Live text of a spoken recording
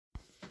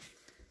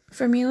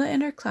For Mila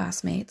and her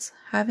classmates,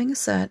 having a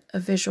set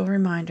of visual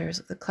reminders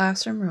of the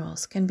classroom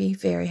rules can be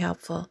very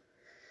helpful.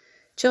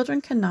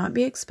 Children cannot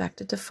be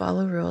expected to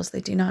follow rules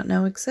they do not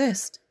know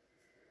exist.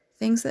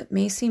 Things that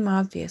may seem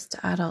obvious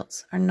to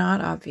adults are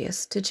not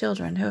obvious to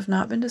children who have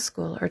not been to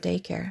school or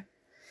daycare.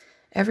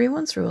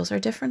 Everyone's rules are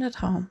different at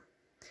home,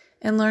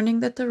 and learning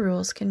that the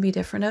rules can be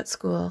different at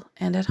school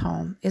and at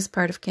home is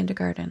part of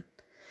kindergarten.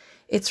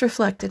 It's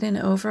reflected in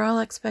overall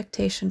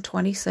expectation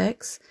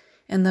 26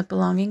 and the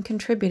belonging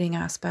contributing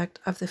aspect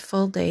of the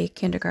full-day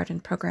kindergarten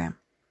program.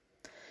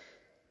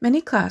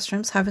 Many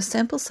classrooms have a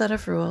simple set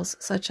of rules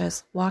such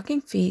as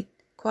walking feet,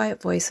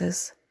 quiet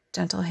voices,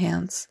 gentle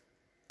hands.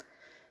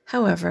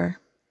 However,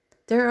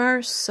 there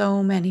are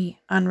so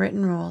many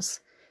unwritten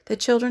rules that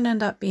children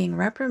end up being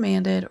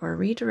reprimanded or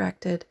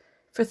redirected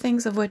for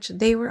things of which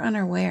they were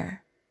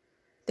unaware.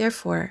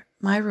 Therefore,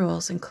 my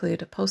rules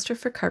include a poster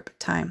for carpet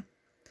time,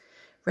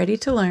 ready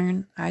to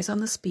learn, eyes on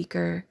the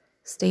speaker,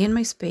 stay in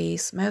my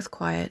space, mouth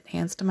quiet,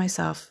 hands to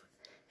myself,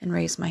 and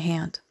raise my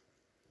hand.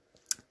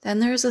 Then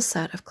there is a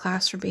set of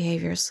classroom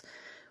behaviors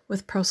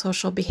with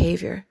prosocial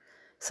behavior,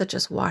 such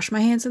as wash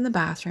my hands in the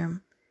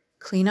bathroom,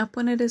 clean up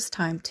when it is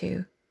time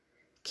to,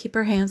 keep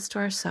our hands to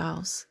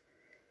ourselves,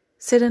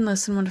 sit and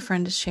listen when a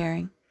friend is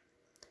sharing,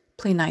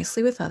 play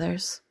nicely with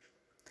others,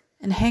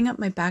 and hang up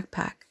my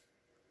backpack.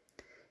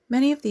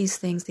 Many of these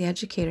things the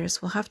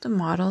educators will have to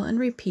model and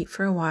repeat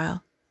for a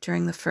while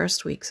during the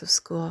first weeks of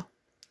school.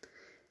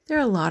 There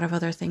are a lot of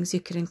other things you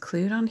could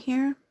include on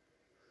here,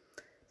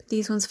 but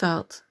these ones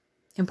felt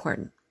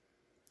important.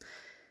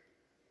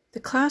 The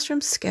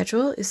classroom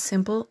schedule is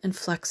simple and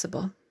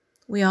flexible.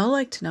 We all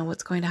like to know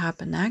what's going to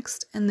happen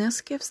next, and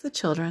this gives the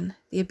children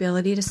the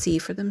ability to see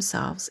for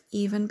themselves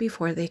even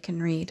before they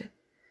can read.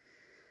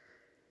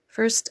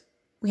 First,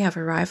 we have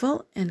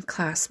arrival and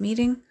class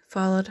meeting,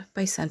 followed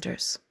by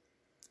centers.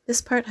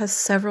 This part has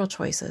several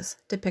choices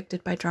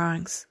depicted by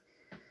drawings.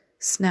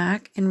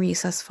 Snack and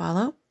recess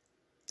follow.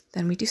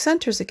 Then we do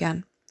centers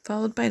again,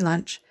 followed by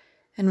lunch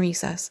and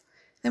recess.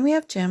 Then we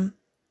have gym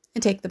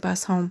and take the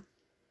bus home.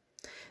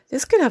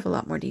 This could have a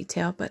lot more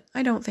detail, but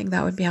I don't think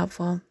that would be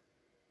helpful.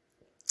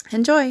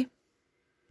 Enjoy!